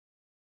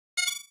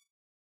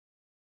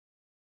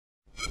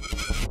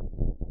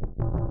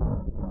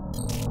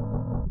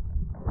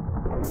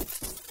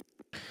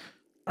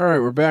All right,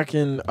 we're back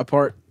in a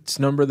part's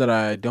number that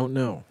I don't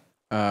know.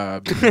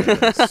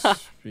 Because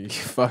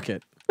fuck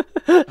it.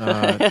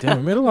 Damn,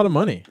 we made a lot of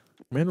money.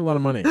 Made a lot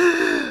of money.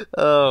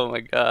 Oh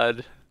my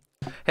god.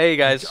 Hey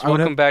guys, I would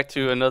welcome have, back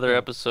to another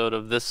episode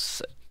of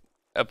this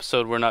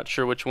episode. We're not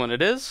sure which one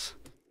it is.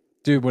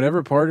 dude.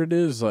 Whatever part it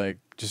is, like,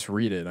 just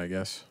read it, I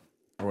guess,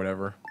 or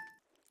whatever.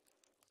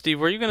 Steve,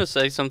 were you gonna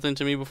say something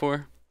to me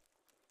before?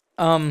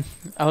 I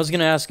was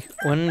gonna ask,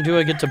 when do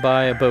I get to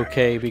buy a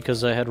bouquet?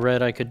 Because I had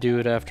read I could do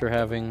it after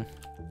having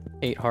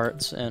 8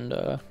 hearts and,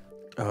 Oh,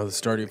 the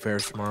Stardew fair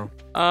is tomorrow.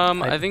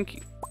 I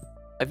think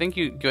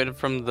you get it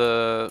from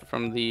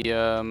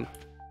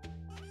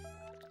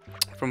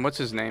what's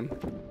his name?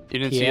 You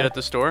didn't see it Yeah. at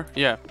the store?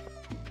 Yeah.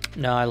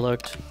 No, I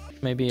looked.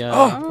 Maybe,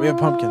 Oh, we have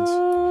pumpkins.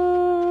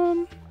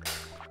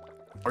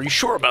 Are you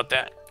sure about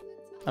that?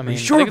 I mean,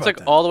 sure? I think it's about like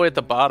that? all the way at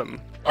the bottom.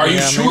 Are you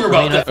yeah, sure I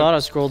about mean, I that? thought I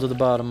scrolled to the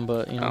bottom,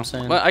 but, you know what I'm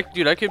saying? Well,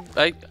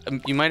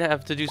 you might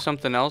have to do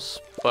something else,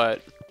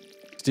 but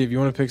Steve, you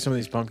want to pick some of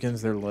these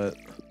pumpkins? They're lit.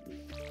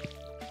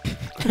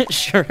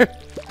 Sure.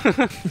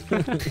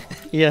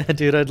 Yeah,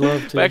 dude, I'd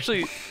love to. but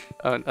actually,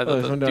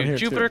 there's one down here, dude,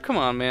 Jupiter, too. come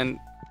on, man.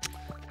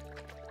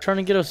 Trying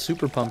to get a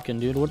super pumpkin,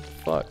 dude. What the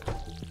fuck?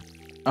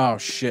 Oh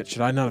shit!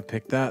 Should I not have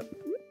picked that?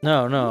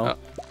 No, no.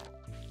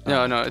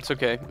 Oh. No, it's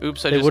okay.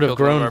 Oops, I They just would've killed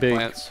one of grown our big.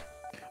 plants.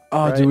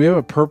 Oh, Right. dude, we have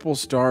a purple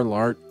star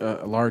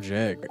large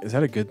egg. Is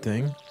that a good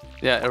thing?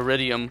 Yeah,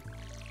 iridium.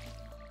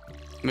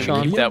 Maybe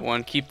Sean? keep that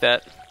one. Keep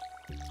that.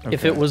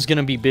 If Okay. it was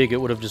gonna be big, it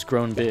would have just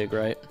grown big,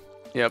 right?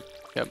 Yep.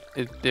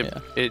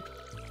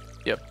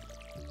 Yeah.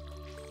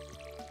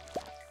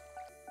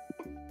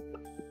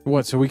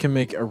 What? So we can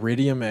make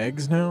iridium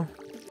eggs now?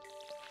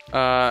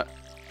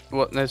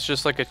 Well, that's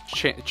just like a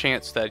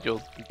chance that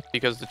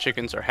because the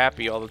chickens are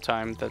happy all the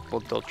time, that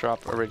they'll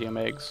drop iridium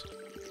eggs.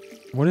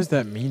 What does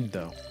that mean,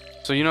 though?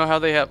 So you know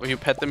how you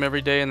pet them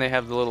every day and they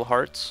have the little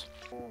hearts?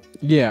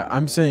 Yeah,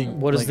 I'm saying.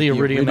 What is like, the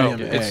iridium No,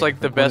 egg? it's egg. like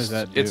the What does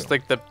best. that It's do?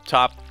 like the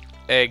top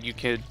egg you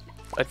could.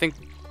 I think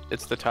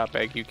it's the top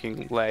egg you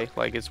can lay.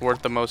 Like it's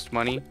worth the most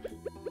money.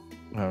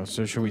 Oh,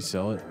 so should we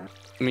sell it?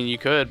 I mean, you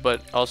could,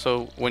 but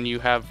also when you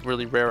have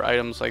really rare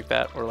items like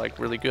that, or like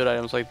really good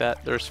items like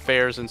that, there's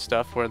fairs and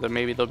stuff where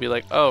maybe they'll be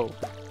like, oh,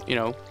 you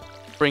know,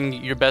 bring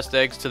your best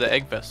eggs to the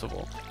egg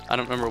festival. I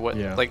don't remember what,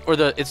 Yeah. like, or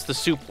it's the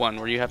soup one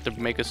where you have to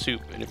make a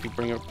soup, and if you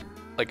bring an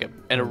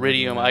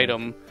iridium yeah.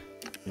 item,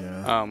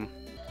 Yeah.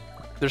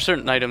 there's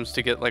certain items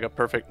to get like a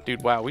perfect.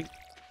 Dude, wow,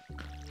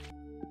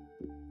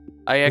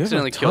 I have a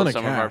accidentally ton killed of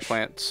some of our cash.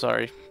 plants.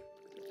 Sorry.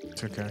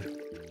 It's okay.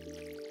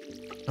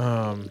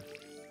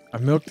 I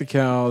milked the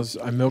cows.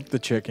 I milked the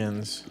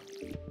chickens.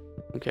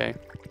 Okay.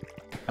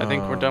 I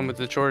think we're done with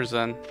the chores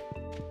then.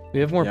 We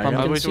have more Yeah, I got-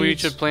 pumpkin We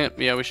seeds. should plant.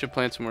 Yeah, we should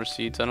plant some more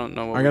seeds. I don't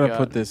know what I we gotta got.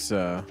 put this.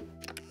 I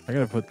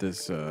gotta put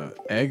this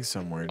egg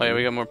somewhere. Oh yeah, dude.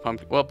 we got more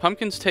pumpkin. Well,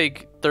 pumpkins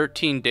take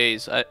 13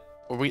 days.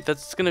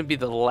 That's gonna be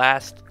the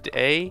last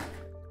day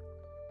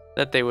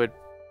that they would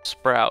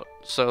sprout.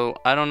 So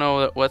I don't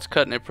know what's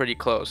cutting it pretty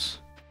close.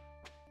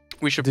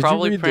 We should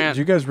probably Did plant.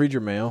 you guys read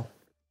your mail?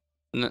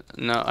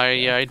 No,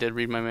 I did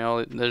read my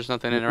mail. There's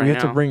nothing in it we right have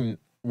now. to bring.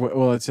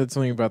 Well, it said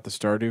something about the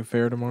Stardew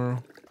fair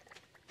tomorrow.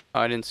 Oh,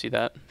 I didn't see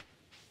that.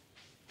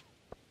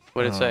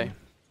 What did it say? Um,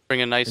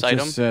 Bring a nice It item.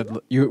 just said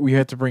we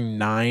had to bring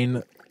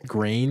 9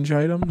 Grange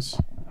items.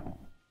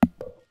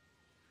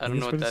 I don't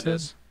know what that said.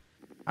 is.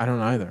 I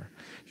don't either.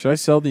 Should I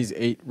sell these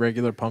 8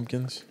 regular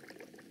pumpkins?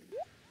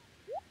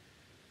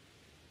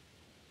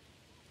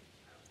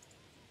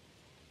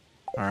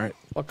 All right.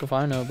 Fuck if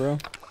I know, bro.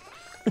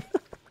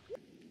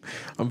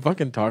 I'm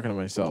fucking talking to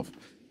myself.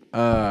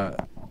 Yeah,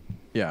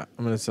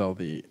 I'm gonna sell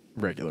the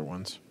regular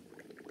ones.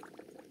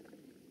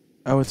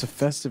 Oh, it's a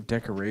festive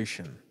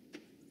decoration.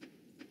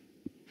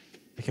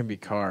 It can be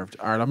carved.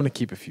 All right, I'm gonna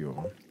keep a few of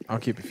them. I'll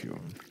keep a few of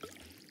them.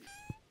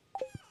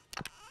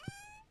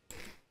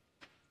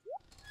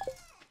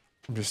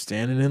 I'm just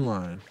standing in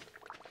line.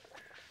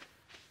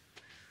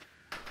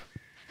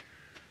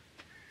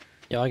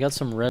 Yeah, I got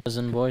some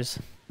resin, boys.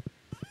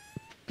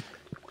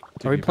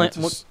 Dude, Are we you plant?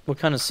 about to What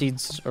kind of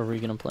seeds are we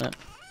gonna plant?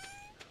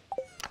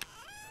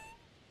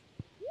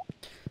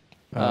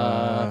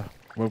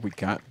 What we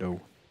got though?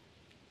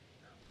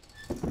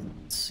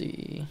 Let's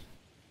see.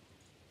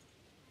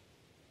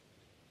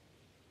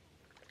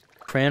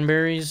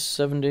 Cranberries,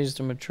 7 days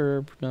to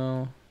mature.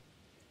 No.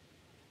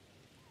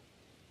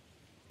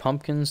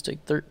 Pumpkins take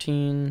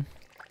 13.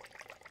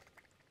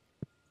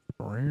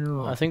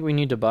 I think we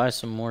need to buy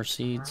some more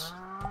seeds.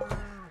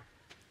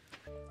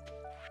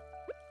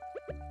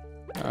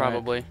 Alright,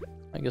 Probably.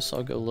 I guess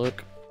I'll go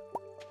look.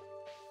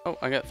 Oh,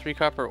 I got 3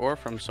 copper ore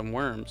from some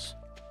worms.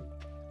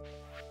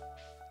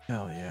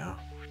 Hell yeah.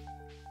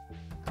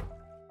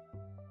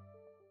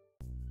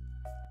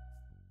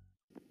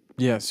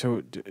 Yeah,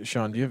 so,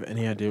 Sean, do you have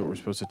any idea what we're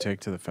supposed to take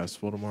to the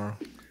festival tomorrow?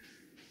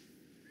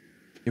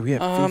 Yeah, we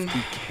have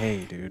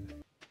 50K, dude.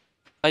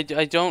 I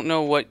don't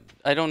know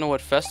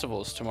what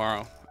festival is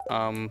tomorrow.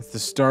 It's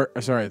the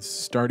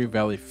it's Stardew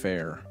Valley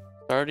Fair.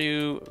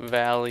 Stardew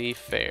Valley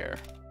Fair.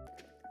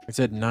 It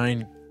said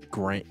 9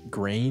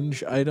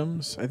 Grange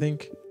items, I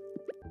think.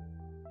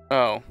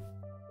 Oh.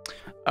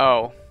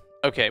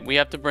 Okay. We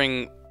have to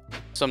bring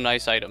some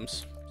nice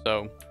items.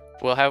 So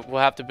we'll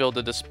have to build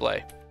a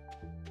display.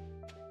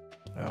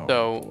 Oh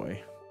So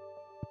boy.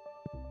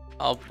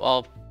 I'll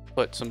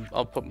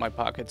put my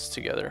pockets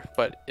together.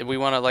 But if we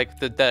want to like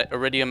that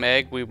iridium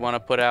egg, we want to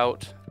put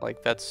out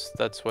like that's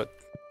what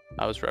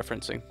I was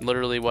referencing.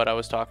 Literally what I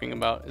was talking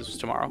about is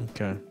tomorrow.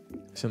 Okay.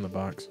 It's in the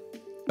box.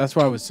 That's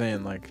why I was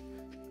saying like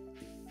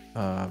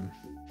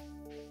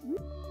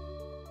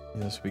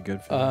this would be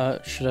good for them.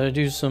 Should I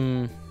do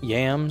some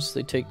yams?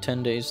 They take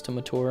 10 days to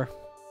mature.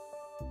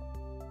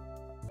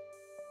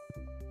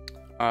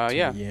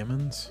 Yeah.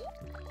 Yamins.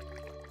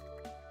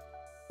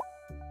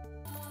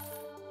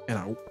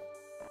 And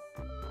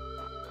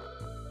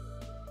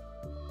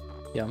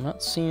Yeah, I'm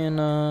not seeing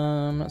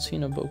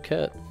a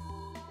bouquet.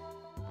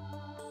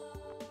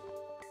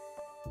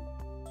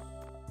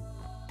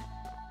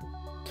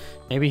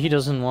 Maybe he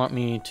doesn't want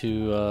me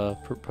to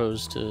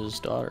propose to his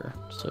daughter,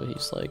 so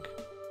he's like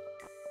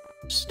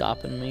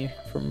stopping me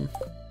from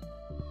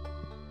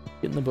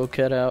getting the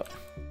bouquet out.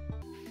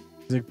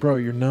 he's like, bro,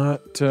 you're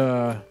not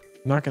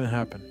gonna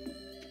happen.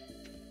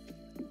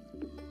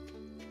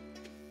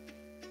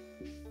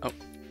 Oh.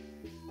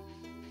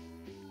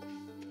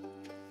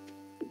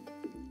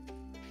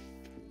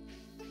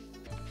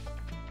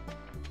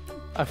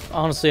 I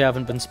honestly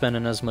haven't been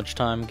spending as much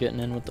time getting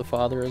in with the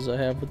father as I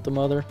have with the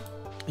mother.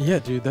 Yeah,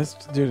 dude,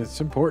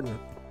 it's important.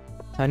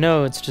 I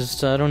know, it's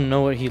just I don't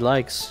know what he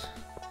likes.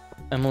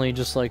 Emily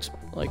just likes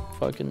like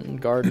fucking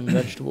garden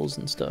vegetables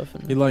and stuff.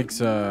 And He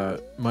likes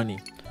money.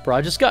 bro,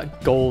 I just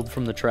got gold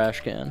from the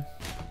trash can.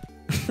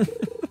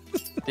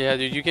 Yeah,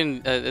 dude, you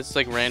can. It's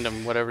like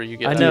random, whatever you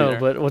get. I out of know, there.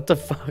 but what the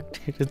fuck,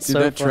 dude? It's Dude, so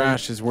that funny.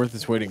 trash is worth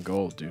its weight in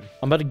gold, dude.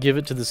 I'm about to give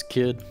it to this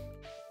kid.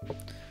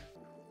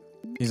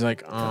 He's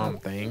like,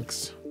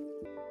 thanks.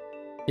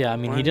 Yeah, I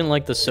mean, he What? didn't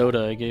like the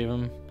soda I gave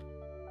him.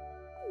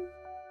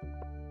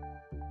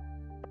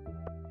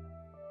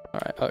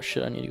 Alright, oh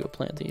shit, I need to go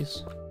plant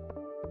these.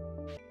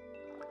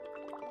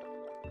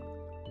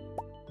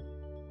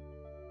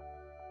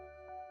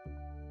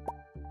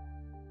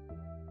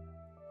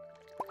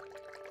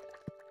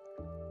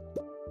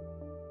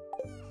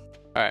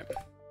 Alright.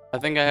 I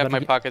think I have Better my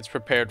get- pockets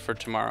prepared for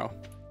tomorrow.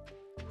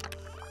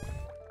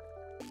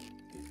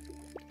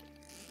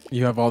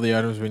 You have all the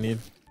items we need.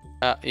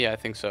 Yeah, I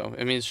think so.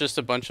 I mean, it's just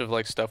a bunch of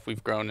like stuff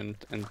we've grown and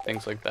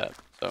things like that.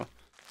 So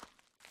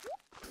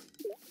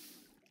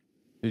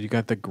Dude, you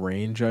got the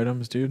Grange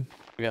items, dude?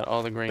 we got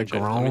all the grain. The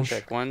Let me Grange?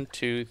 check. 1,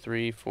 2,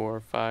 3, 4,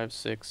 5,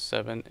 6,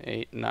 7,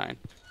 8, 9.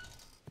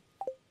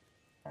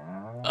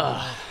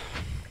 Ugh.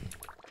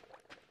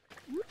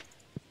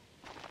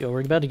 Yo,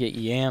 we're about to get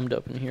yammed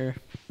up in here.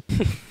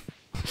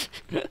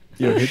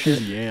 Yo, hit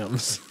these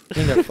yams. I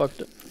think I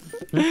fucked up.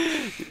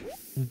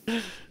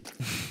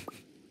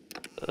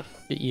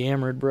 Get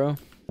yammered, bro.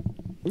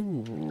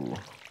 Ooh.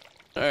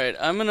 Alright,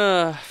 I'm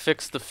gonna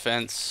fix the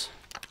fence.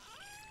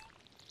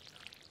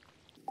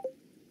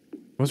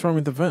 What's wrong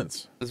with the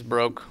fence? It's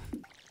broke.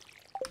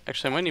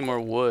 Actually, I might need more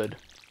wood.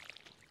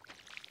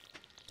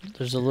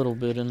 There's a little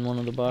bit in one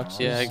of the boxes.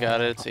 Yeah, I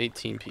got it. It's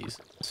 18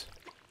 pieces.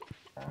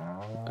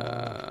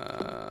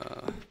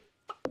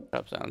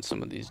 Drop down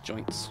some of these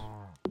joints.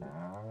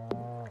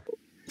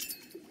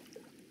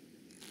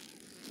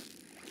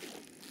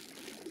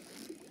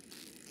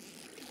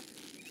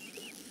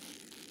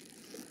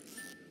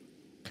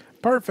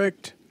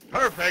 Perfect.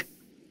 Perfect.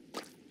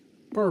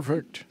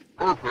 Perfect.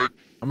 Perfect.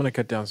 I'm gonna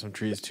cut down some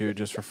trees too,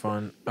 just for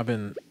fun. I've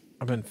been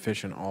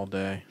fishing all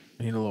day.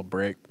 I need a little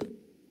break.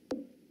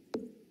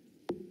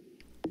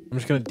 I'm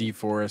just gonna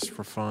deforest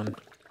for fun.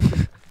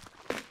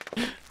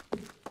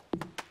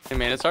 Hey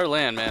man, it's our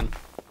land, man.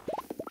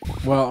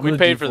 Well, I'm We gonna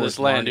paid for deforest this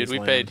land, dude. Marty's We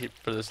land. paid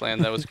for this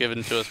land that was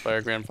given to us by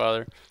our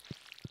grandfather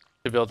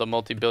to build a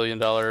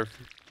multi-billion-dollar.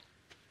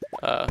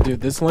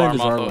 Dude, this land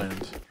is farm our off of-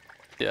 land.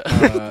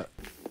 Yeah.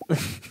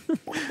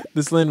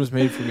 This land was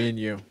made for me and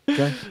you.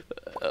 Okay.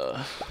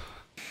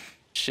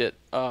 Shit.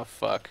 Oh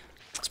fuck.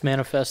 It's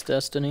manifest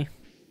destiny.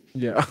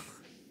 Yeah.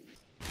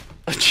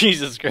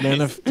 Jesus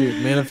Christ.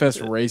 Dude, manifest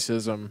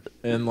racism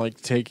and like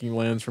taking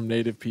lands from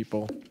native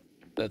people.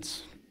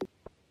 That's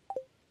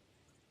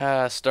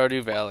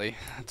Stardew Valley.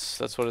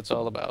 That's what it's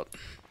all about.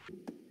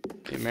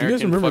 The You guys American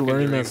remember fucking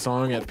learning dream. that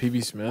song at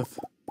PB Smith?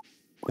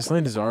 This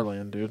land is our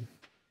land, dude.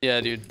 Yeah,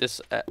 dude. This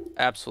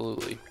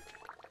absolutely.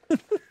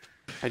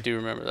 I do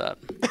remember that.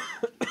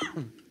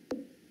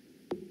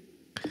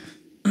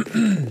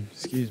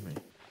 Excuse me.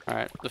 All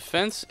right, the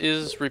fence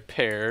is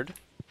repaired.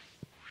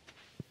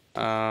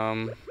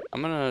 I'm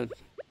gonna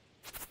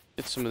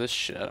get some of this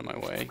shit out of my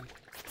way.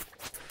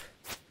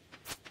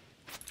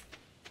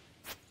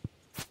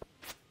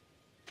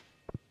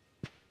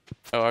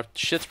 Oh, our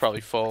shit's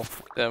probably full.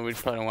 Then we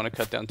probably don't want to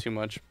cut down too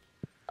much.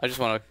 I just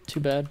want Too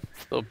bad.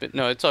 a little bit.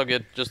 No, it's all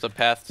good. Just a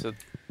path to.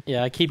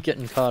 Yeah, I keep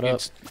getting caught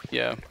up.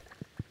 Yeah,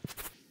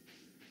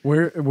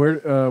 Where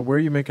are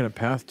you making a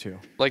path to?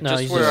 like No,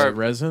 just he's where just- our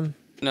Resin?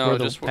 no, Where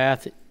the just where,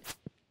 path.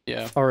 yeah,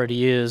 Yeah.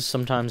 already is.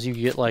 Sometimes you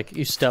get like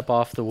you step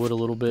off the wood a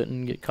little bit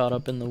and get caught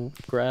up in the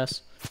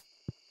grass.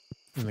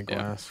 In the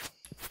grass.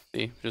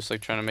 See, just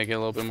like trying to make it a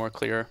little bit more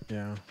clear.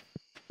 Yeah.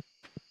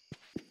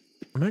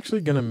 I'm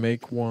actually gonna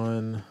make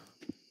one.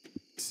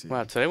 Let's see.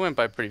 Wow, today went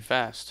by pretty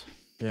fast.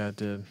 Yeah, it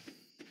did.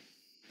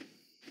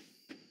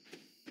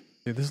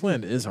 Dude, this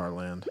land is our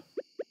land.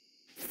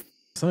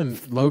 This land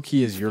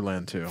low-key is your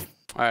land too.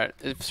 Alright,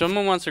 if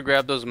someone wants to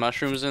grab those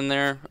mushrooms in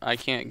there, I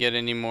can't get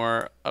any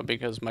more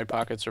because my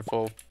pockets are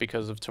full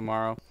because of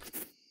tomorrow.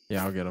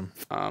 Yeah, I'll get them.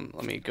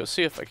 Let me go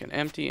see if I can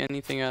empty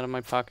anything out of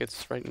my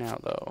pockets right now,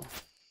 though.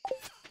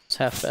 It's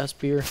half-fast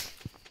beer.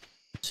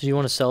 So you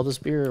want to sell this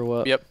beer or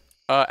what? Yep.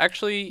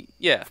 Actually,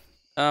 yeah.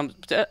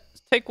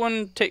 Leave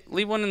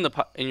one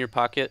in your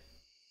pocket.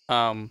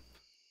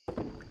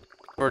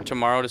 For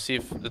tomorrow to see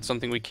if it's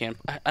something we can.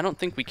 I don't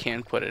think we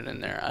can put it in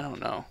there. I don't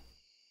know.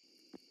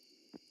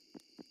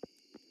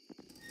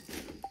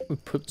 We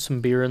put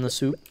some beer in the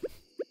soup.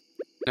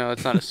 No,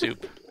 it's not a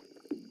soup.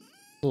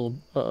 Little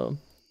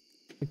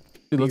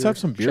Dude, let's have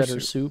some beer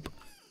cheddar soup.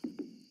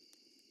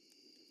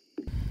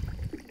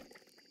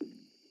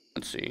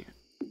 Let's see.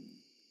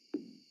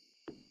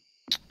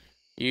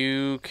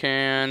 You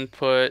can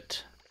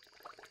put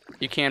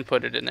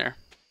it in there.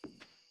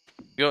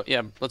 Go.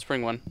 Yeah, let's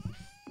bring one.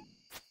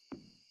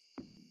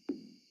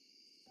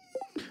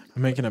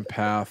 I'm making a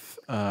path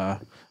on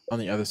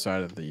the other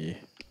side of the.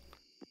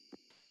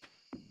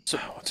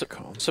 What's it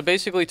called? So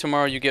basically,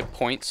 tomorrow you get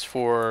points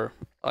for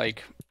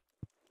like,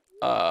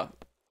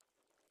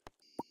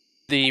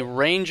 the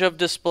range of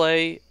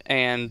display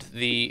and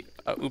the.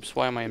 Oops,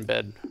 why am I in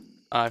bed?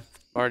 I'm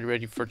already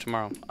ready for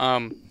tomorrow.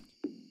 And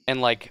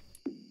like,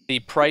 the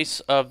price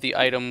of the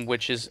item,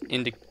 which is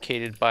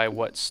indicated by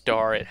what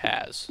star it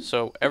has.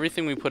 So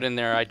everything we put in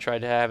there, I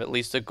tried to have at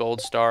least a gold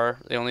star.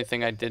 The only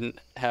thing I didn't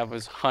have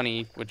was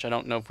honey, which I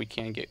don't know if we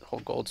can get whole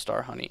gold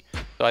star honey.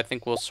 So I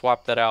think we'll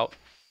swap that out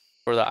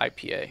for the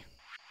IPA.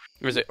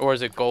 Or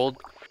is it gold?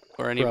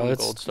 Or any of them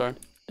gold star?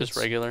 Just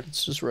regular?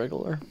 It's just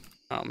regular.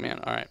 Oh man,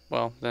 alright.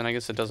 Well, then I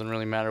guess it doesn't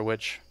really matter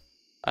which.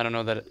 I don't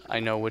know that I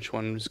know which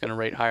one is going to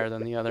rate higher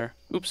than the other.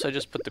 Oops, I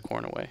just put the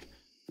corn away.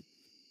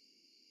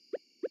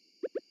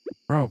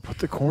 Bro, put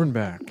the corn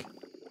back.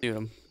 Dude,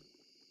 I'm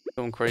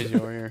going crazy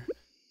over here.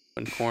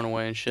 Putting corn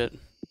away and shit.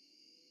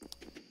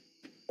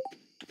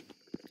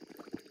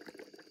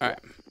 Alright.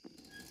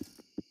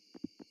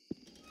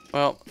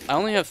 Well, I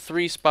only have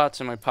 3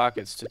 spots in my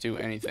pockets to do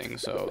anything,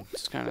 so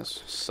this kind of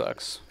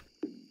sucks.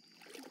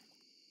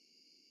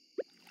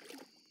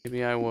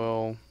 Maybe I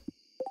will...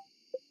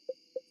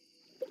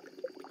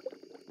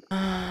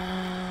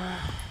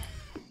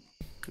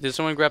 Did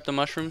someone grab the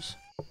mushrooms?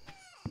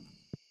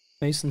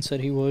 Mason said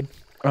he would.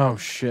 Oh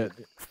shit!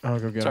 I'll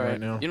go get them right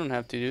now. You don't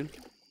have to, dude.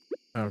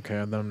 Okay,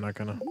 then I'm not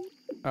gonna.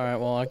 All right,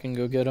 well I can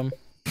go get him.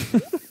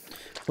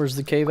 Where's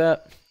the cave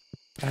at?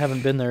 I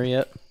haven't been there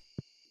yet.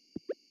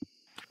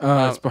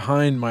 It's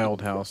behind my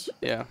old house.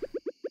 Yeah.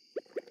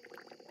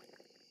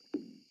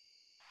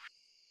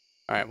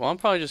 Alright, well I'm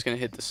probably just gonna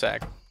hit the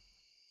sack.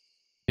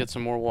 Get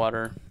some more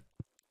water.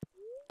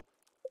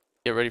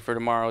 Get ready for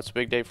tomorrow. It's a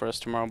big day for us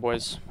tomorrow,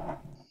 boys.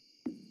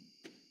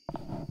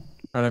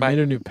 Alright, I made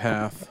a new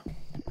path.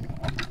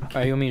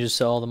 Alright, you want me to just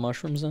sell all the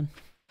mushrooms then?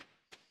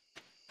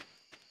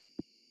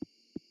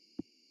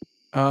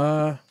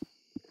 I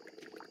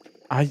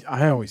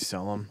always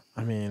sell them.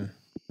 I mean,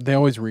 they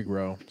always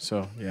regrow.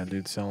 So yeah,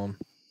 dude, sell them.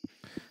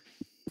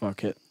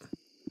 Fuck it.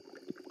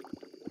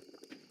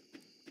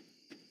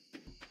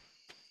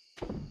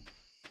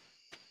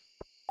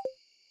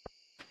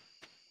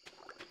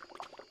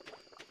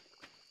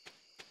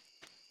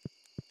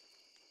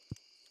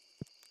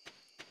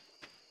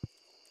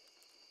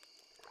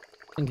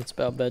 I think it's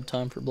about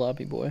bedtime for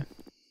Blobby Boy.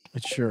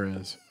 It sure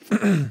is.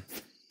 I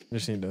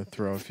just need to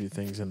throw a few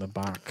things in the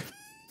box.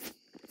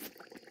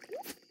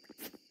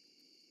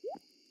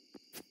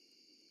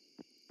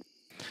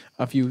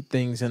 A few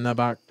things in the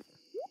box.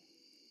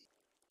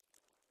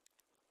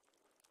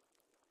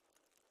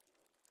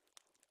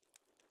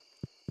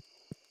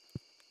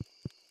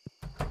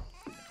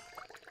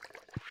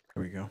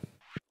 Here we go.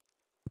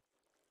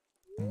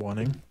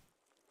 Wanting.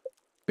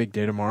 Big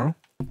day tomorrow.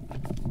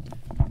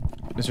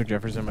 Mr.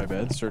 Jeffers in my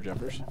bed. Sir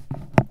Jeffers.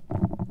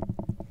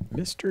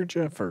 Mr.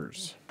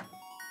 Jeffers.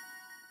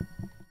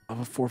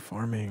 Level 4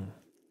 farming.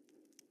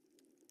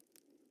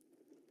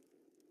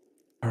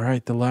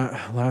 Alright, the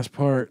last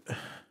part.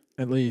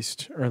 At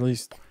least. Or at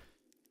least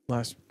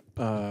last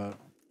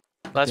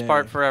Last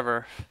part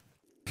forever.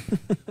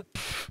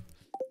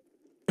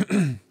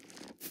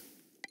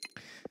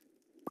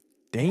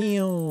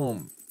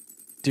 Damn.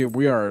 Dude,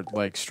 we are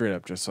like straight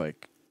up just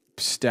like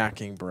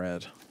stacking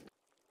bread.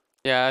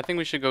 Yeah, I think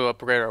we should go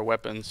upgrade our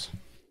weapons.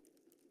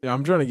 Yeah,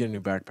 I'm trying to get a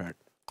new backpack.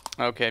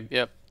 Okay,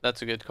 yep,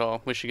 that's a good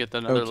call. We should get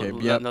another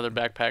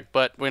backpack,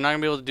 but we're not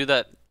gonna be able to do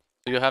that.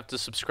 So you'll have to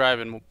subscribe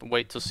and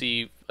wait to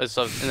see us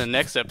in the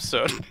next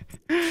episode.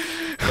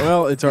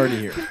 Well, it's already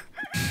here.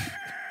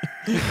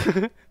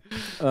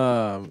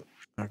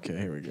 Okay,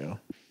 here we go.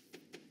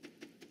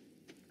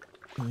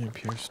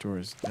 Pure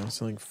stores now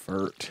selling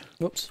furt.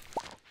 Whoops.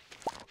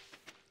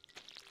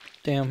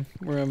 Damn,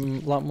 we're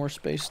having a lot more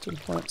space to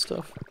plant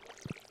stuff.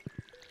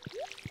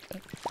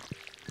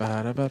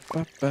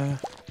 Ba-da-ba-ba-ba.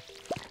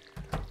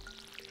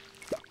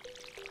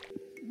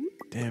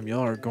 Damn, y'all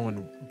are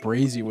going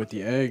brazy with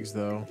the eggs,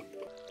 though.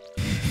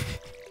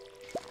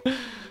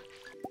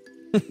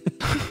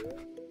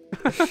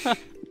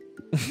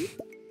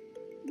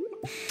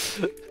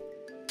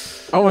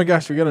 Oh my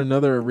gosh, we got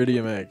another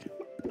iridium egg.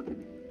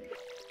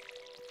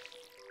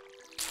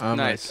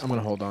 Nice. I'm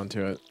gonna hold on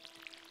to it.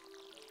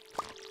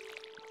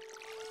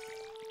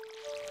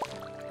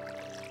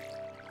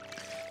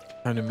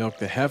 Time to milk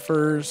the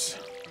heifers.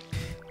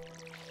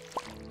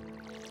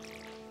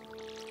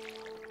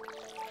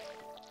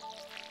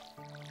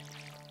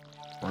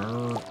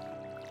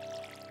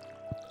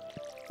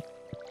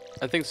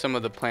 I think some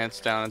of the plants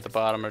down at the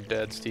bottom are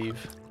dead,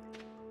 Steve.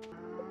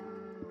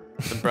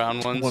 The brown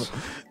ones.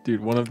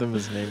 Dude, one of them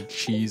is named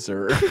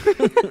Cheeser.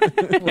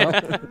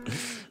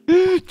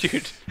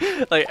 Dude,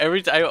 like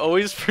I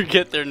always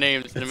forget their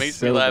names, and it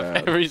makes me so laugh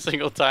bad. every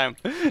single time.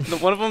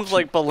 One of them's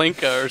like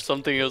Balinka or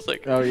something. It was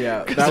like, Oh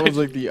yeah, that was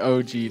like the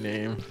OG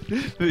name.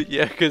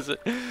 yeah, because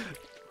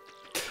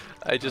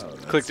I just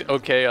clicked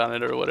OK on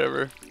it or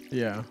whatever.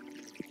 Yeah,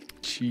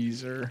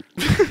 Cheeser.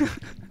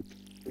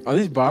 Are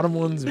these bottom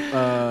ones?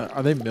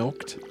 Are they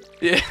milked?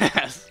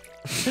 Yes.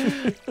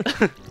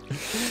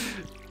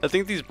 I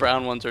think these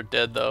brown ones are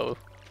dead though.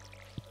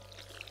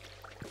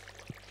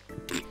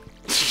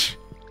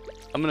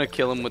 I'm gonna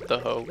kill him with the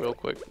hoe real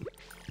quick.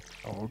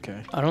 Oh,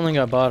 okay. I don't think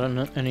I bought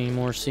any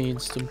more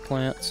seeds to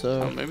plant,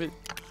 so... Oh, maybe.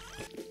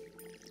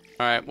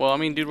 Alright, well, I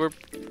mean, dude,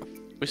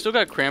 we still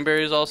got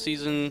cranberries all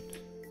season.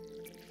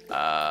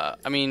 I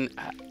mean,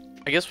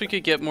 I guess we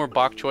could get more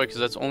bok choy because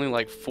that's only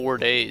like 4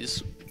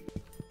 days.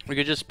 We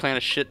could just plant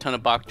a shit ton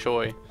of bok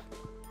choy.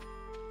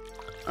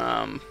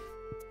 Are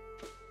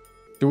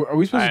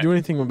we supposed to do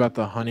anything about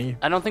the honey?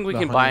 I don't think we The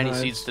can buy any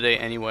honey seeds hives? today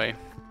anyway.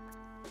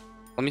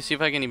 Let me see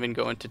if I can even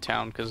go into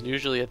town, because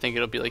usually I think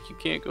it'll be like, you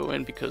can't go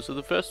in because of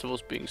the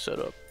festivals being set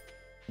up.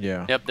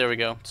 Yeah. Yep, there we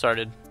go.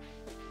 Started.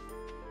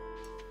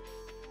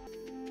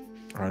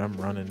 Alright, I'm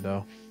running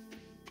though.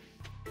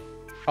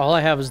 All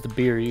I have is the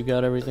beer. You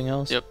got everything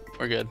else? Yep,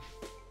 we're good.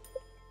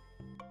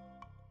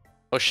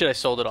 Oh shit, I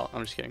sold it all.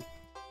 I'm just kidding.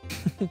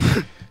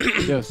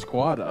 Yo,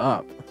 squad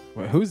up.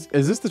 Wait,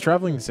 is this the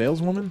traveling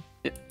saleswoman?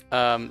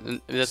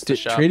 That's the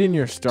shop. Trading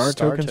your star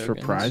Star tokens for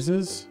tokens.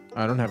 prizes?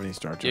 I don't have any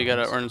star tokens. You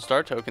gotta earn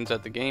star tokens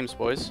at the games,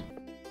 boys.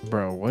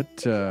 Bro, what,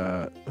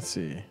 let's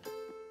see.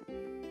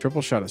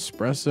 Triple shot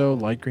espresso,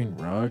 light green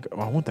rug. Oh,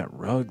 I want that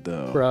rug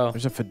though. Bro.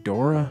 There's a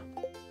fedora.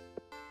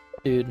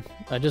 Dude,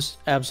 I just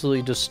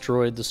absolutely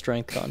destroyed the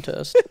strength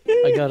contest.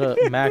 I got it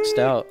maxed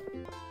out.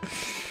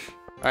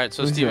 Alright,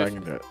 so Let's see Steve, if I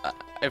can do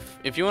it.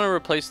 if you want to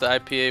replace the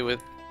IPA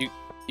with...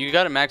 You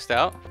got it maxed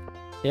out?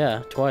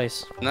 Yeah,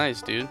 twice.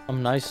 Nice, dude.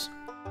 I'm nice.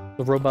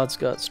 The robot's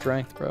got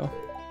strength, bro.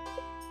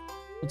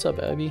 What's up,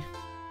 Abby?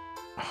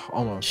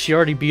 Almost. She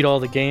already beat all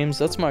the games.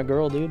 That's my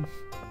girl, dude.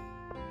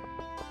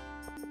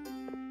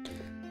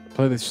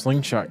 Play the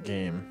slingshot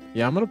game.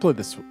 Yeah, I'm gonna play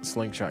the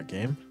slingshot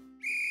game.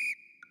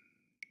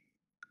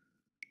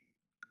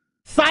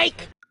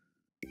 Psych!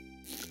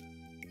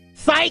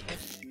 Psych!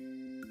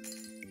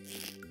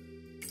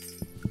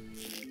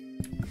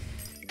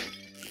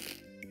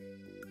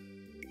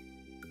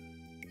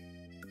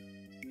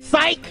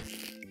 Psych!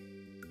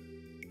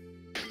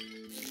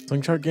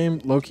 Slingshot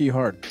game, low-key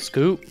hard.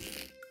 Scoop.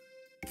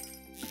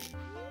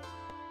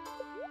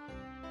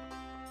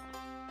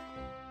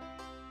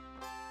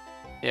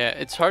 Yeah,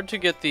 it's hard to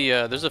get the...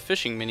 there's a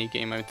fishing mini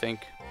game, I think.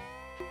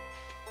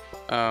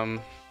 And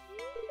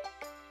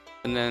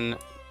then...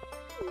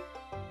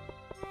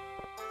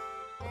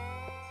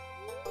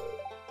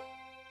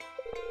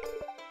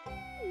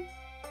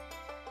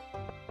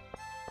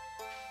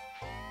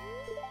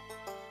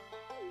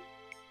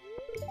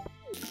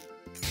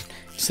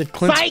 He said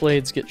Clint's Psych!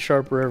 blades get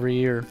sharper every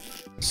year.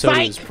 So do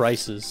his Psych!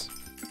 prices.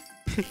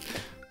 Who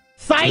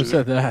Psych!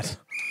 said that?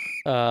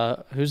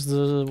 Who's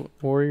the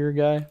warrior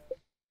guy?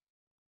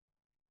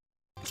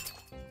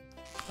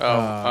 Oh,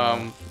 Uh,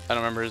 I don't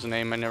remember his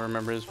name. I never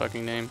remember his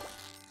fucking name.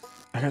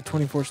 I got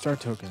 24 star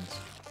tokens.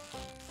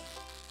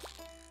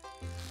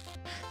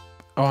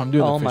 Oh, I'm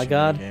doing the Oh my fishing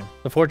god. game.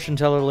 The fortune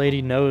teller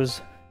lady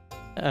knows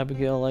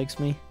Abigail likes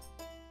me.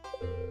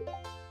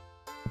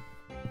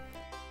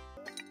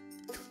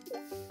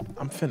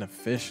 I'm finna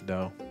fish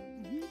though.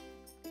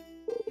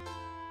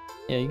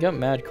 Yeah, you got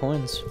mad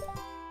coins.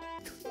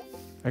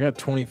 I got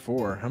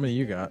 24. How many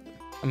you got?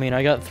 I mean,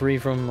 I got 3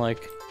 from,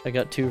 like, I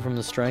got 2 from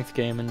the strength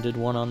game and did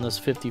 1 on this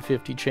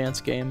 50-50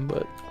 chance game,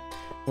 but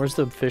where's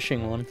the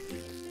fishing one?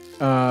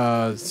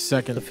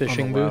 Second. The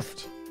fishing on the booth?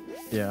 left.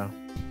 Yeah.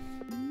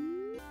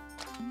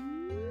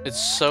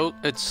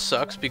 It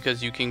sucks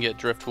because you can get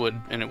driftwood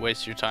and it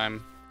wastes your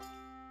time.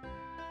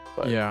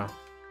 But Yeah.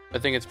 I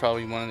think it's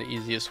probably one of the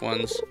easiest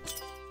ones.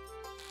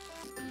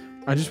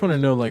 I just want to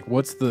know, like,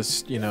 what's the,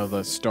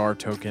 the star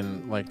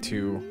token, like,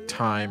 to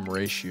time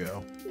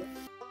ratio?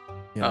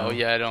 You know? Oh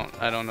yeah,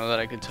 I don't know that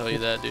I could tell you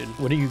that, dude.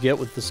 What do you get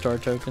with the star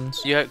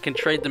tokens? You can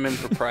trade them in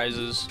for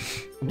prizes.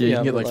 Yeah, you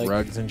can get but like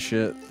rugs and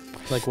shit.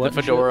 Like The what? and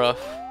shit? fedora.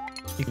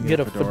 You can get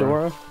a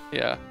fedora?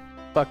 Yeah.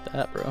 Fuck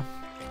that, bro.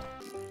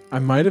 I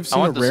might have I seen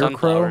a want the rare crow,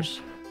 sunflowers.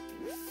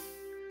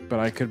 but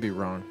I could be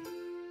wrong.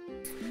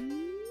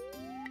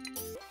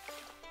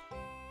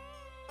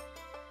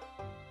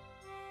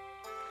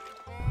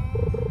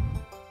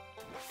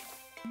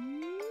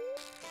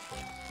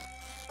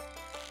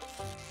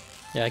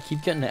 Yeah, I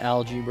keep getting the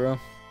algae, bro.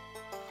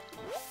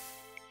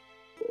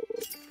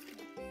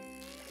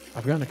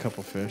 I've gotten a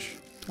couple fish.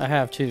 I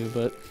have too,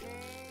 but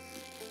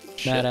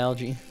Shit. mad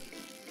algae.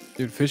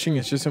 Dude, fishing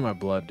is just in my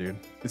blood, dude.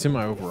 It's in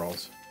my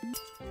overalls.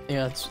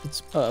 Yeah,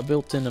 it's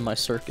built into my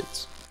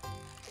circuits.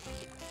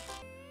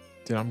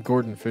 Dude, I'm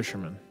Gordon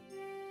Fisherman.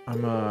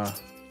 I'm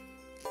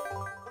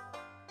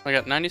I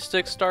got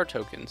 96 star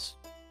tokens.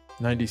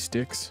 90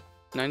 sticks.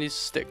 90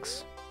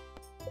 sticks.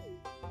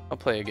 I'll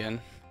play again.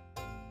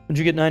 Where'd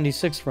you get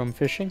 96 from?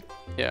 Fishing?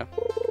 Yeah.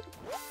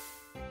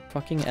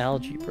 Fucking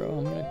algae, bro.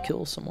 I'm gonna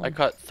kill someone. I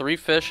caught 3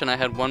 fish and I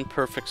had 1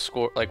 perfect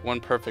score, like 1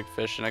 perfect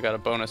fish, and I got a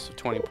bonus of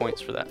 20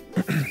 points for that.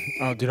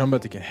 Oh, dude, I'm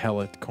about to get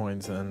hella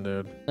coins then,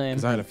 dude. Same.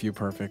 Because I had a few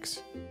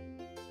perfects.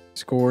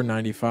 Score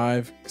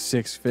 95,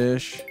 6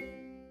 fish,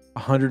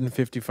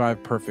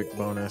 155 perfect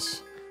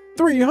bonus.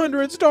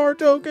 300 star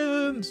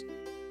tokens!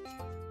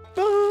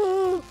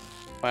 Ah!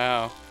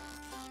 Wow.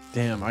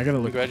 Damn, I gotta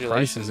look at the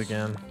prices Congratulations.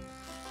 again.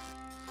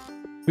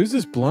 Who's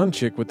this blonde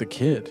chick with the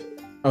kid?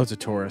 Oh, it's a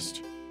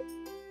tourist.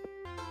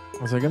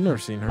 I was like, I've never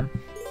seen her.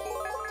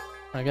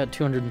 I got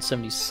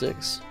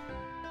 276.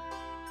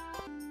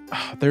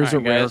 Ah, there's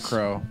Alright, a rare guys.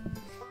 crow.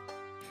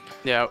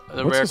 Yeah,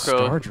 the What's rare a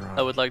star crow drop?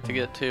 I would like to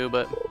get too,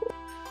 but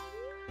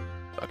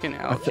fucking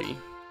algae.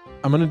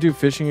 I'm gonna do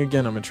fishing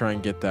again. I'm gonna try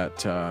and get that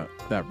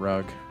that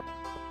rug.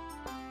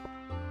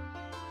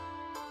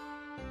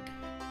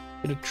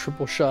 Get a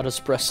triple shot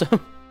espresso.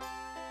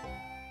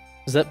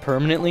 Does that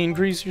permanently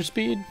increase your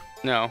speed?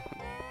 No.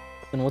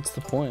 Then what's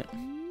the point?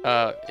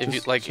 If Just-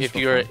 you like, just if for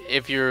you're fun.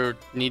 if you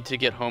need to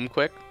get home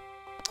quick,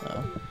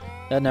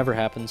 That never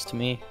happens to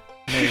me.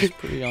 I'm always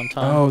pretty on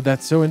time. Oh,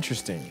 that's so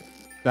interesting.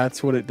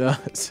 That's what it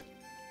does.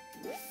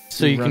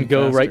 so you you can run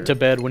go right faster. to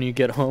bed when you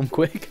get home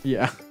quick.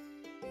 Yeah.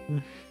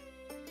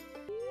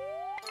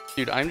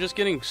 dude, I'm just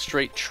getting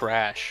straight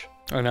trash.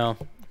 I know.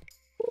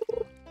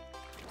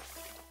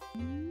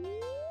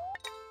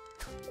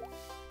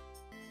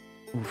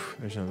 Oof,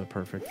 there's another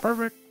perfect.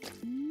 Perfect.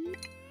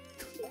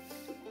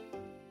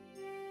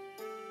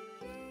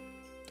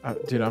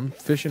 Dude, I'm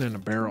fishing in a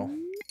barrel.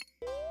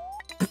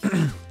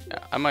 Yeah,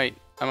 I might.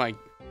 The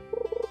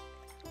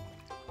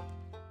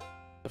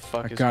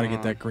fuck I is gotta going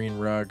get that green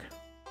rug.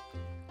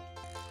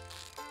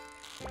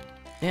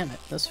 Damn it,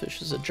 this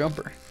fish is a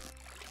jumper.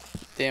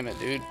 Damn it,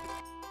 dude.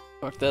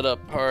 Fuck that up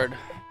hard.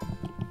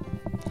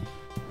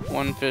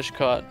 1 fish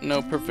caught,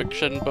 no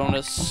perfection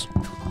bonus.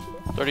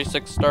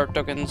 36 star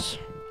tokens.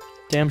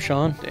 Damn,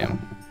 Sean. Damn.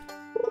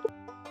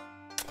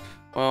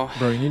 Well,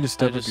 Bro, you need to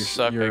step I up just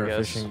suck, I your guess.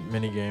 fishing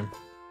mini game.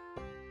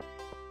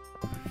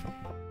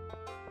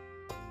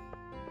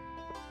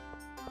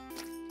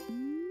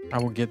 I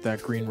will get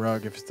that green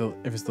rug if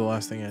it's the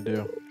last thing I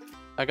do.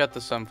 I got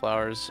the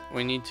sunflowers.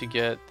 We need to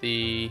get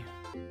the.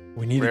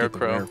 We need Rare to get the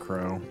crow. rare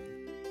crow.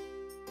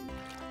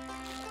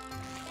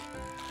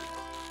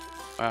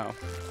 Wow.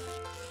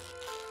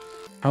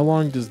 How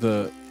long does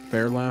the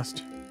fair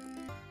last?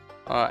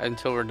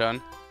 Until we're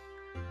done.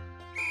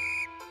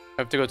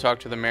 I have to go talk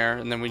to the mayor,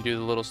 and then we do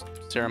the little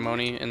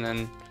ceremony, and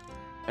then,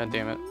 god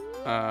damn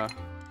it,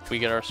 we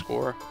get our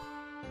score.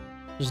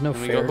 There's no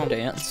Can we go fair home?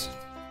 dance.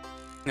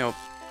 Nope.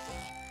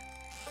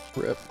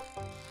 Rip.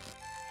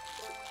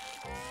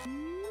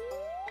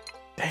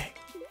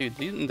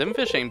 Dude, them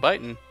fish ain't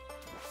biting.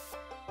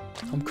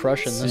 I'm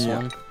crushing this See ya.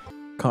 one.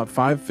 Caught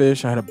 5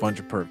 fish. I had a bunch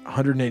of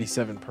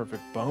 187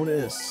 perfect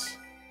bonus.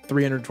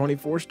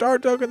 324 star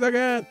tokens I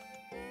got.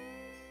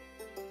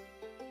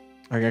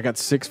 I got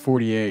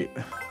 648.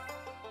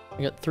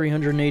 I got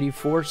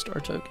 384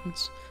 star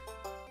tokens.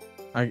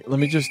 Let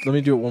me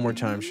do it one more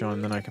time,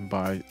 Sean, then I can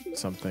buy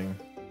something.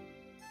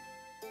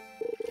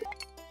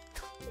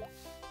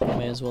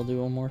 May as well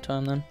do one more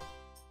time then.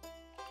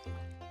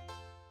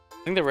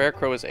 I think the rare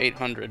crow is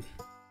 800.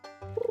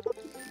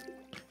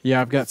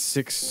 Yeah, I've got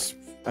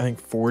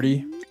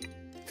 40.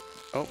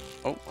 Oh.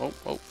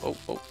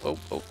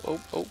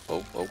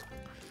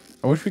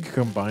 I wish we could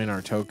combine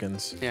our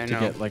tokens Yeah, I to know.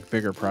 get like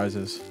bigger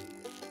prizes.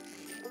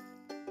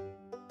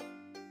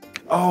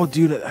 Oh,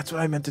 dude, that's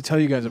what I meant to tell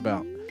you guys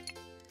about.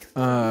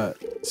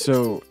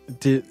 So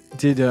did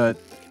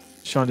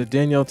Sean, did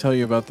Danielle tell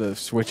you about the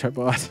Switch I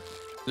bought?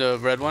 The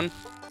red one?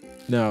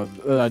 No,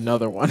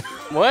 another one.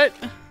 What?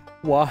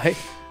 Why?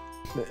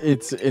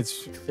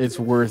 It's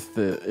worth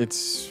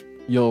the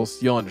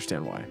you'll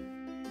understand why.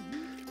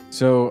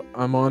 So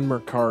I'm on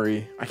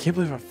Mercari. I can't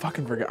believe I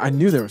fucking forgot. I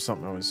knew there was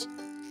something I was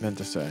meant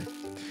to say.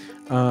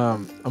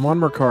 I'm on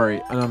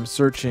Mercari and I'm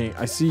searching.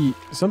 I see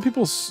some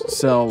people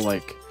sell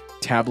like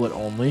tablet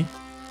only,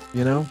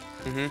 you know,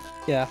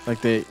 Yeah.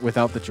 like they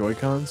without the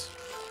Joy-Cons,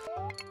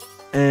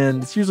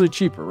 and it's usually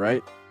cheaper,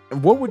 right?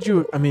 And what would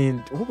you? I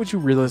mean, what would you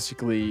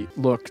realistically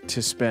look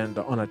to spend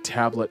on a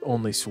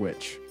tablet-only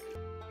Switch?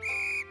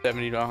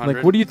 70 to 100.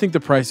 Like, what do you think the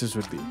prices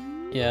would be?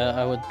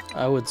 Yeah,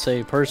 I would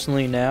say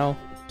personally now,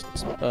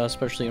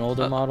 especially an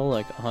older model,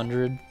 like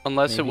 100.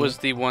 Unless maybe. it was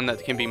the one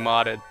that can be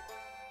modded.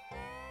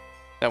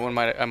 That one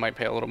I might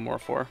pay a little more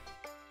for.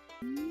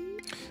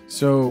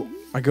 So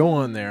I go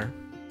on there,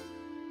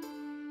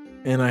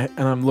 and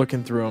I'm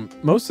looking through them.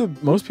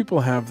 Most people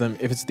have them.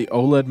 If it's the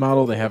OLED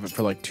model, they have it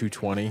for like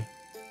 220.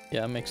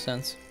 Yeah, makes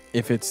sense.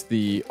 If it's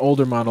the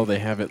older model, they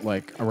have it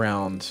like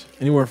around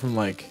anywhere from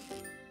like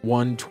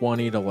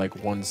 120 to like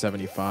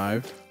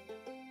 175.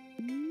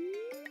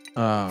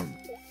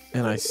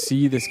 And I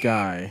see this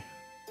guy.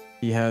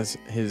 He has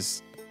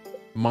his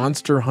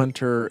Monster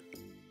Hunter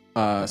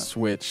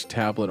Switch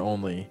tablet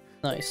only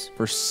Nice.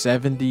 for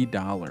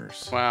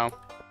 $70. Wow.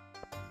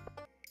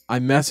 I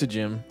message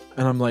him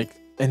and I'm like,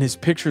 and his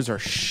pictures are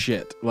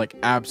shit, like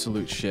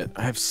absolute shit.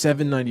 I have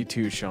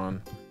 792,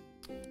 Sean.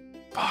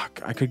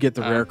 Fuck, I could get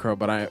the Rare Crow,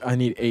 but I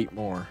need 8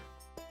 more.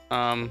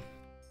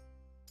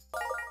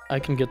 I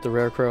can get the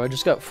Rare Crow. I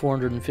just got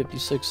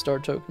 456 star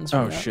tokens.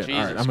 Oh from that. shit! Jesus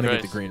All right, I'm gonna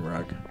get the Christ.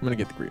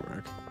 green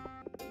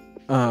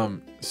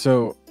rug.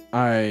 So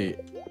I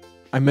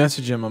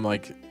message him. I'm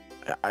like,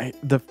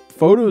 the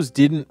photos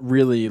didn't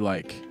really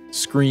like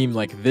scream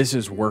like this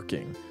is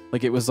working.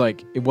 Like it was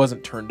like it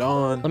wasn't turned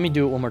on. Let me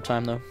do it one more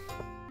time though.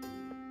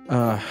 All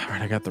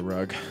right, I got the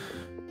rug.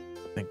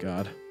 Thank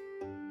God.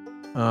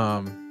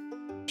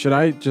 Should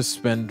I just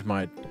spend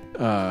my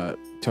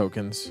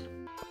tokens?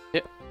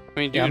 I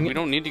mean, dude, Yeah, we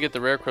don't need to get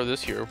the Rare Crow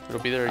this year. It'll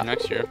be there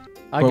next year.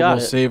 I But got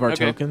we'll it. save our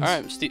Okay. tokens. All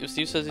right. Steve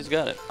says he's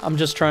got it. I'm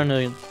just trying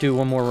to do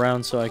one more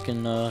round so I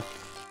can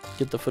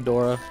get the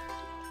fedora.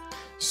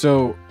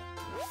 So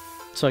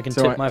So I can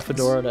So tip I- my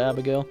fedora to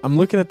Abigail. I'm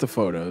looking at the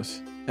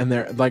photos, and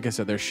they're like I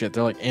said, they're shit.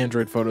 They're like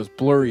Android photos,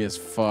 blurry as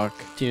fuck.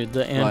 Dude,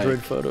 the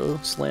Android photo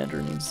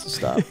slander needs to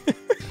stop.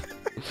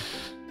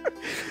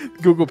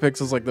 Google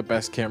Pixel's like the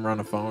best camera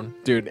on a phone,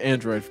 dude.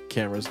 Android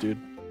cameras, dude.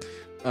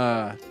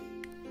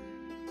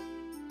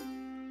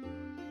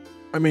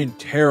 I mean,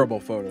 terrible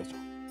photos.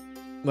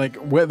 Like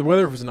whether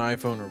it was an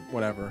iPhone or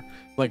whatever,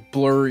 like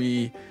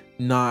blurry,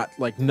 not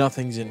like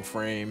nothing's in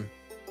frame,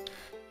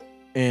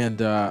 and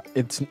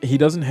he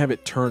doesn't have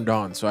it turned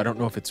on, so I don't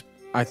know if it's.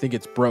 I think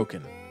it's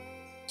broken.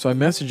 So I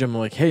message him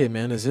like, "Hey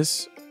man, does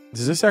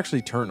this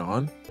actually turn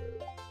on?"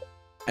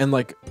 And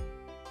like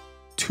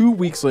 2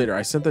 weeks later,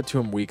 I sent that to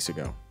him weeks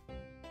ago.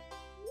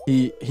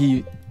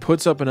 He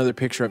puts up another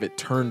picture of it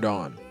turned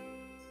on,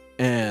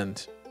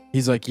 and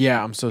he's like,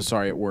 "Yeah, I'm so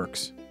sorry, it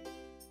works."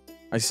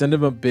 I send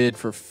him a bid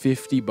for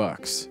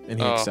 $50, and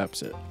he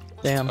accepts it.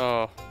 Damn,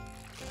 Oh,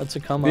 that's a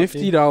come up. Dude.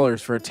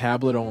 $50 for a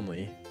tablet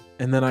only,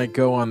 and then I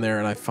go on there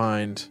and I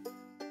find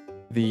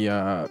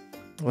the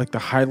like the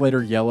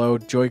highlighter yellow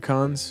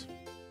Joy-Cons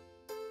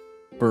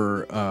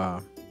for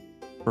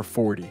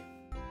 40.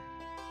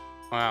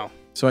 wow.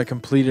 So I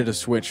completed a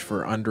Switch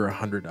for under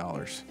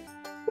 $100.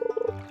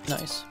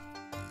 Nice.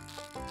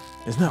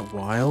 Isn't that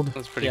wild?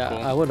 That's pretty Yeah, cool.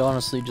 I would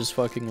honestly just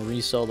fucking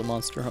resell the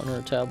Monster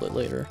Hunter tablet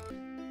later.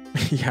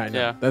 Yeah, I know.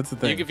 Yeah. That's the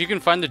thing. If you can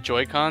find the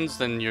Joy-Cons,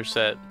 then you're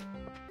set.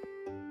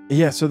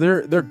 Yeah, so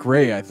they're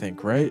gray, I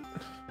think, right?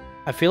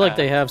 I feel like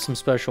they have some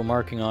special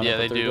marking on Yeah, it,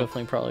 but they they're do.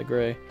 definitely probably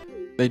gray.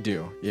 They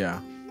do. Yeah.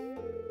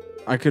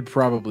 I could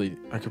probably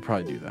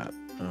do that.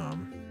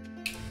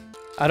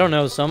 I don't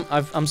know.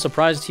 I'm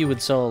surprised he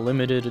would sell a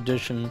limited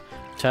edition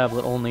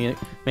tablet only.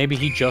 Maybe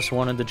he just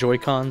wanted the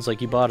Joy-Cons, like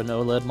he bought an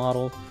OLED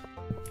model,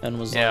 and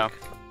was like,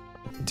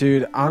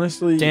 Dude,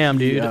 honestly, Damn,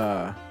 dude.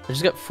 I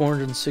just got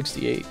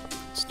 468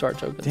 star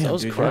tokens. damn, I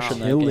was dude, crushing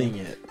you're that killing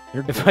game. it.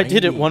 You're If I did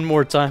it grinding. one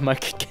more time, I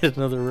could get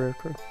another Rare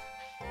Crow.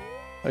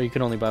 Or you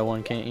can only buy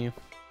one, can't you?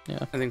 Yeah.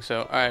 I think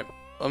so. All right.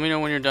 Let me know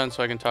when you're done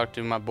so I can talk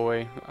to my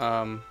boy,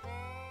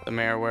 the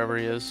mayor, wherever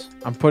he is.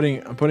 I'm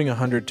putting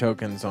 100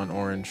 tokens on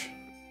orange.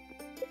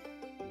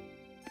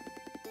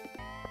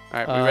 All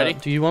right, we ready?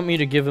 Do you want me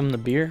to give him the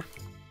beer?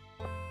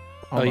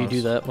 Oh, you do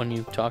Almost. that when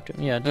you talk to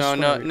him? Yeah. Just No,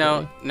 whenever you're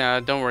ready. no.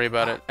 Don't worry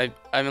about it.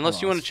 I mean,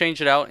 unless you want to Lost.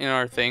 change it out in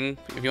our thing.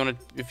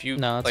 If you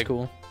No, that's like,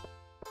 cool.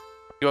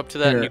 go up to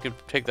that and Here. you can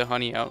take the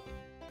honey out.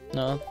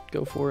 No,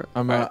 go for it.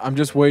 I'm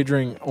just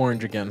wagering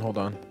orange again. Hold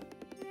on.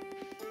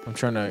 I'm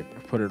trying to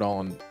put it all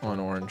on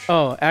orange.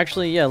 Oh,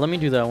 actually, yeah. Let me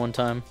do that one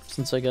time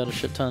since I got a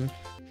shit ton.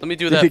 Let me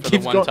do Dude, that it for the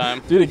keeps one going-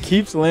 time. Dude, it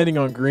keeps landing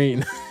on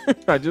green.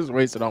 I just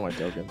wasted all my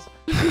tokens.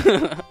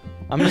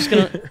 I'm just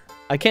gonna.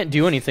 I can't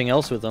do anything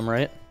else with them,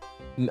 right?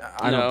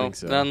 I don't think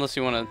so. Not unless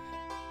you want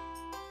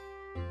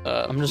to.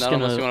 I'm just not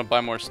unless gonna- you want to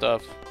buy more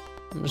stuff.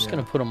 I'm just Yeah.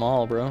 gonna put them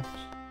all, bro.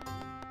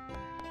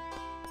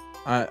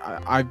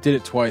 I did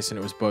it twice and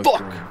it was both Fuck.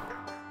 green.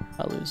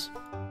 I lose.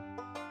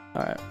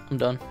 All right, I'm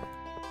done.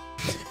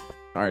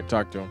 All right,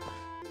 talk to him.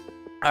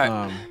 All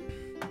right.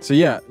 So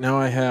yeah, now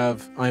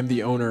I'm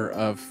the owner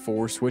of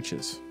 4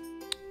 Switches.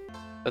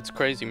 That's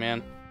crazy,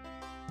 man.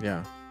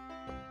 Yeah.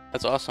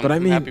 That's awesome. But I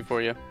I'm mean- happy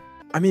for you.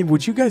 I mean,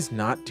 would you guys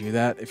not do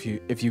that if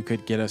you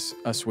could get us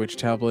a Switch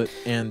tablet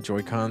and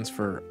Joy-Cons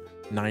for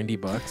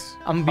 $90?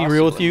 I'm gonna be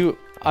real with you.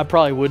 I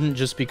probably wouldn't,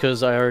 just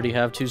because I already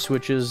have 2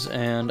 Switches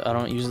and I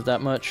don't use it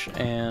that much,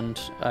 and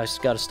I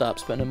just gotta stop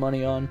spending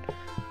money on.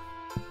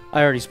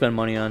 I already spend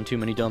money on too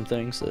many dumb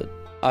things that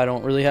I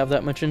don't really have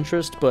that much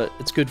interest, but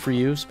it's good for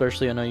you,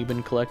 especially I know you've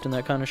been collecting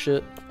that kind of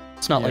shit.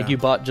 It's not like you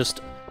bought just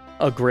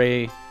a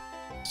gray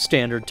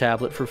standard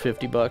tablet for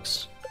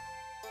 $50.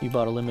 You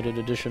bought a limited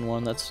edition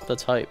one.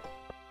 That's hype.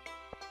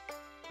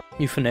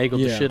 You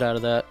finagled the shit out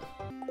of that.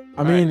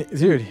 I mean,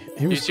 dude,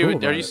 he was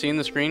cool. Are you seeing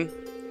the screen?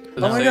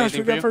 Oh my gosh,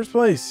 we got first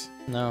place.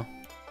 No.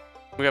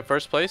 We got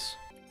first place?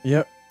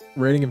 Yep.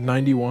 Rating of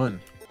 91.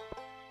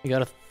 You got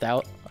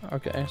 1,000.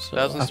 Okay, so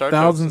 1,000 star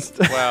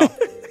 1,000. Wow.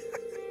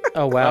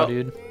 Oh wow,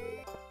 dude.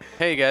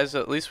 Hey guys,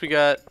 at least we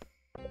got.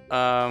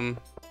 I'm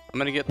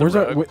gonna get the Where's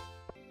rug.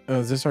 our?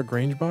 Is this our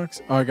Grange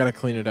box? Oh, I gotta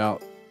clean it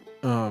out.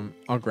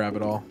 I'll grab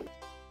it all.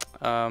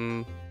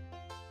 I'm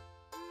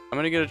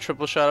gonna get a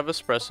triple shot of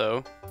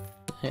espresso.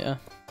 Yeah.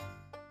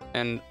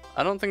 And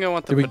I don't think I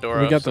want the we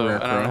fedora, got the so rare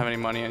I don't pro. have any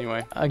money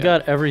anyway. I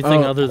got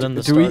everything Oh, other than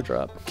the do we- star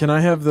drop. Can I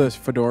have the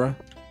fedora?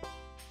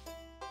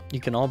 You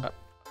can all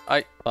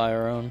buy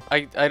our own.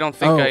 I don't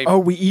think Oh,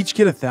 we each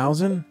get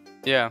 1,000.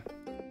 Yeah.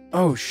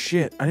 Oh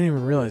shit! I didn't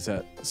even realize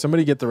that.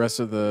 Somebody get the rest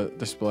of the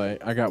display.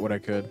 I got what I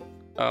could.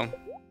 Oh.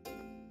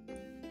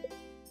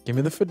 Give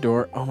me the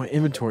fedora. Oh, my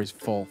inventory's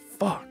full.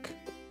 Fuck.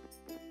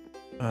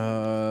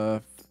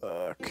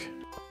 Fuck.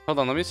 Hold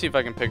on, let me see if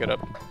I can pick it up.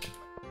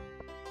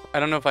 I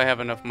don't know if I have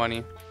enough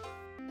money.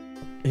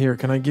 Here,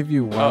 can I give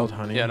you wild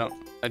honey? Yeah, no,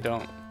 I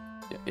don't.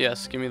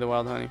 Yes, give me the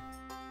wild honey.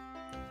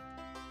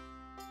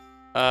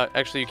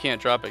 Actually, you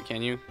can't drop it,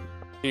 can you?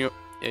 Yeah,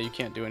 you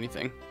can't do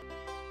anything.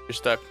 You're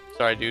stuck.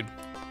 Sorry, dude.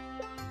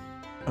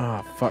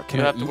 Oh fuck! Can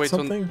You I have to eat wait till-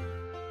 something?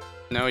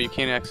 No, you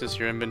can't access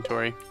your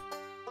inventory.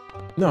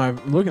 No, I'm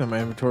looking at my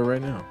inventory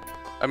right now.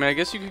 I mean, I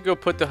guess you could go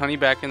put the honey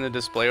back in the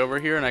display over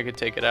here, and I could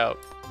take it out.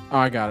 Oh,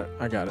 I got it.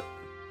 I got it.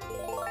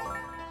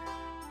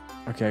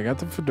 Okay, I got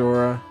the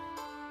fedora,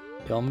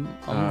 Yo, I'm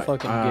a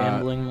fucking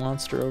gambling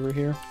monster over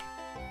here.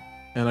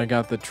 and I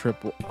got the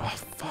triple. Oh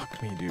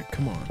fuck me, dude!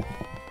 Come on.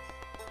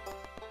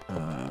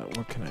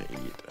 What can I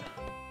eat?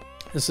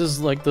 This is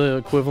like the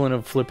equivalent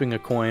of flipping a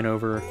coin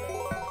over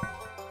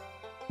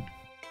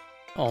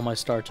all my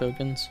star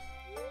tokens.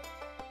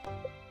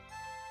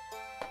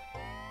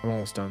 I'm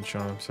almost done,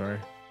 Sean. I'm sorry.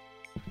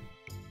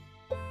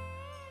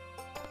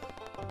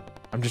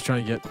 I'm just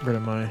trying to get rid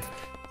of my...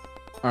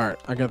 Alright,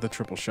 I got the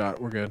triple shot.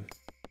 We're good.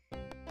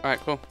 Alright,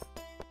 cool.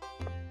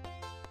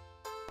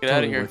 Get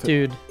out of here. worth it.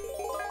 Dude,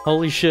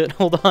 holy shit,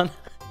 hold on.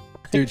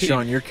 Dude,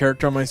 Sean, your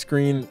character on my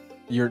screen,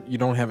 you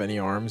don't have any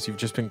arms. You've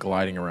just been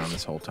gliding around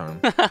this whole time.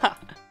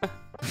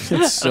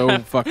 It's so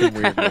fucking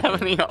weird. I don't have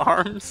looking. any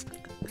arms.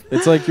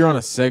 It's like you're on a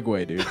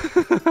Segway, dude.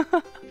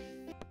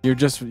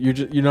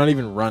 You're not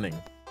even running.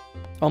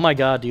 Oh my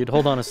god, dude,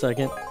 hold on a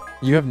second.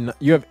 You have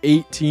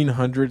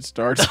 1,800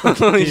 stars.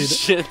 Holy Dude.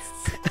 shit.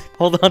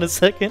 Hold on a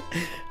second.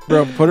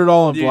 Bro, put it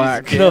all in Dude,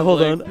 black. he's No, hold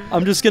gambling. on.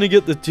 I'm just gonna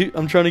get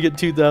I'm trying to get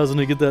 2,000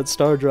 to get that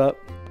star drop.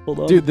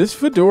 Hold on. Dude, this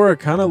fedora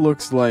kind of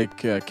looks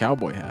like a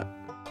cowboy hat.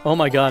 Oh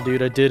my god,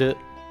 dude, I did it.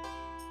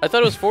 I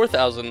thought it was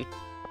 4,000.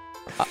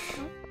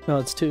 No,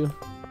 it's 2.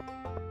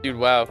 Dude,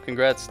 wow.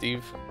 Congrats,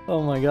 Steve.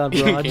 Oh my god,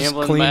 You bro, I just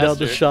gambling cleaned out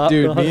the master. shop.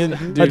 Dude, dog. me and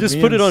dude, I just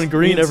me put and it on S-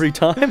 green me and every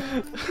time.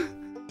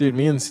 Dude,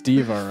 me and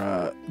Steve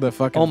are the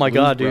fucking. Oh my Blues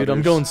god, dude,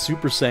 I'm Brothers. going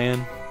Super Saiyan.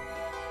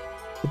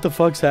 What the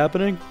fuck's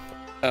happening?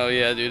 Oh,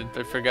 yeah, dude.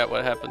 I forgot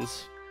what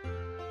happens.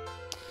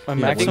 My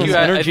Yeah, I think maximum you-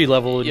 I- energy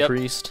level yep.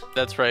 increased.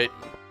 That's right.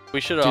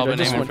 We should have Dude, all I been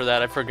just aiming went- for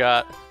that. I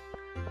forgot.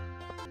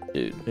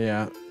 Dude,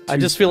 Yeah. I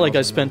just feel like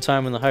I 2,000. spent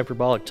time in the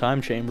hyperbolic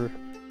time chamber.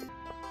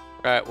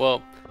 Alright,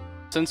 well,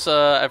 since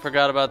I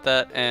forgot about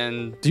that,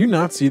 and Do you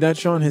not see that,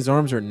 Sean? His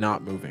arms are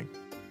not moving.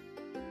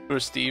 for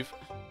Steve.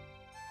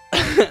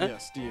 Yeah,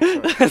 Steve.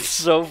 Sorry. That's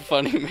so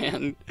funny,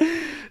 man. Are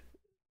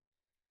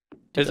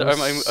they It's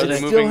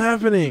still moving?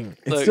 happening.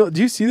 It's Look. still.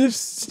 Do you see this,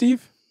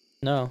 Steve?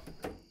 No.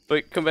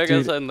 Wait, come back Dude.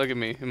 outside and look at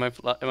me. Am I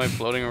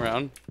floating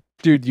around?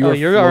 Dude, you Oh, are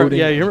floating.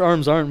 your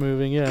arms aren't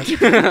moving, yeah.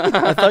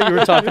 I thought you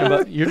were talking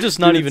about... You're just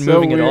not Dude, even it's so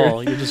moving at weird.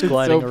 all. You're just It's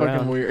gliding so around.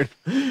 fucking weird.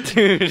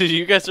 Dude,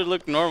 you guys are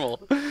look normal.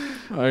 I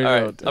know.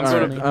 Alright, I'm All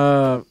going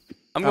right,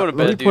 I'm going to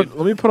let me bed, dude.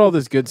 let me put all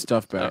this good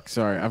stuff back.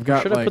 Sorry, I've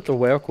got Should have like. put the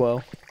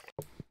Werewolf.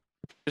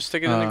 Just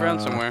stick it in the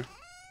ground somewhere.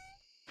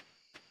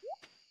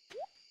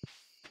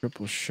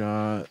 Triple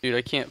shot. Dude,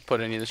 I can't put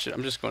any of this shit.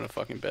 I'm just going to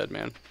fucking bed,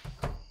 man.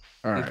 All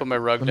I'm right. gonna put my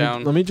rug Let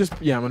down. me just.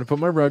 Yeah, I'm gonna put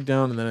my rug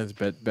down, and then it's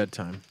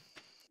bedtime.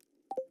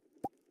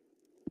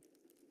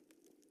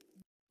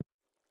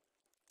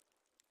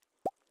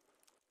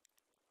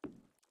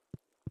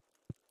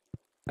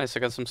 Nice, I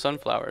got some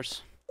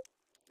sunflowers.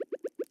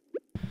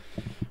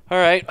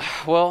 Alright,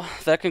 well,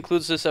 that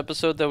concludes this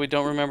episode that we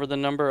don't remember the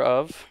number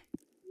of.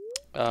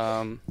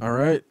 All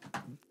right.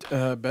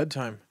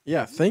 Bedtime.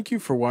 Yeah. Thank you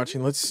for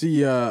watching. Let's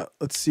see.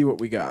 Let's see what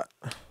we got.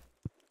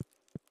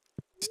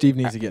 Steve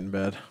needs to get in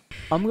bed.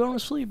 I'm going to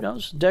sleep now.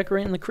 Just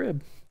decorating the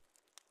crib.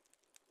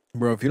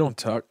 Bro, if you don't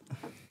tuck,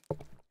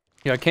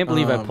 Yeah, I can't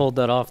believe I Um, pulled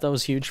that off. That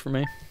was huge for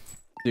me.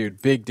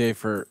 dude, big day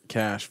for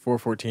cash.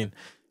 414.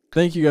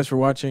 Thank you guys for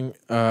watching.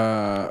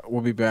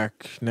 We'll be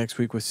back next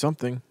week with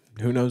something.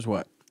 Who knows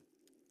what?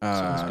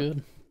 Sounds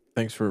good.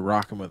 Thanks for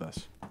rocking with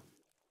us.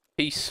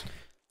 Peace.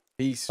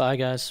 Peace. Bye,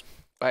 guys.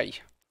 Bye.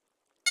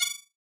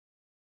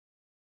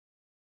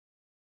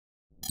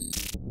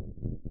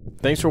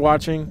 Thanks for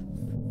watching.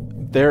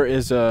 There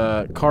is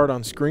a card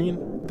on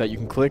screen that you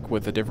can click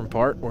with a different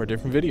part or a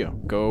different video.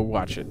 Go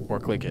watch it or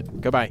click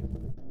it. Goodbye.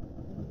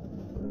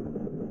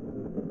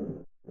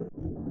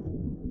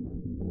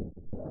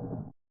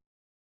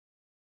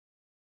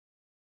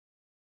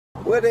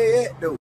 Where they at though?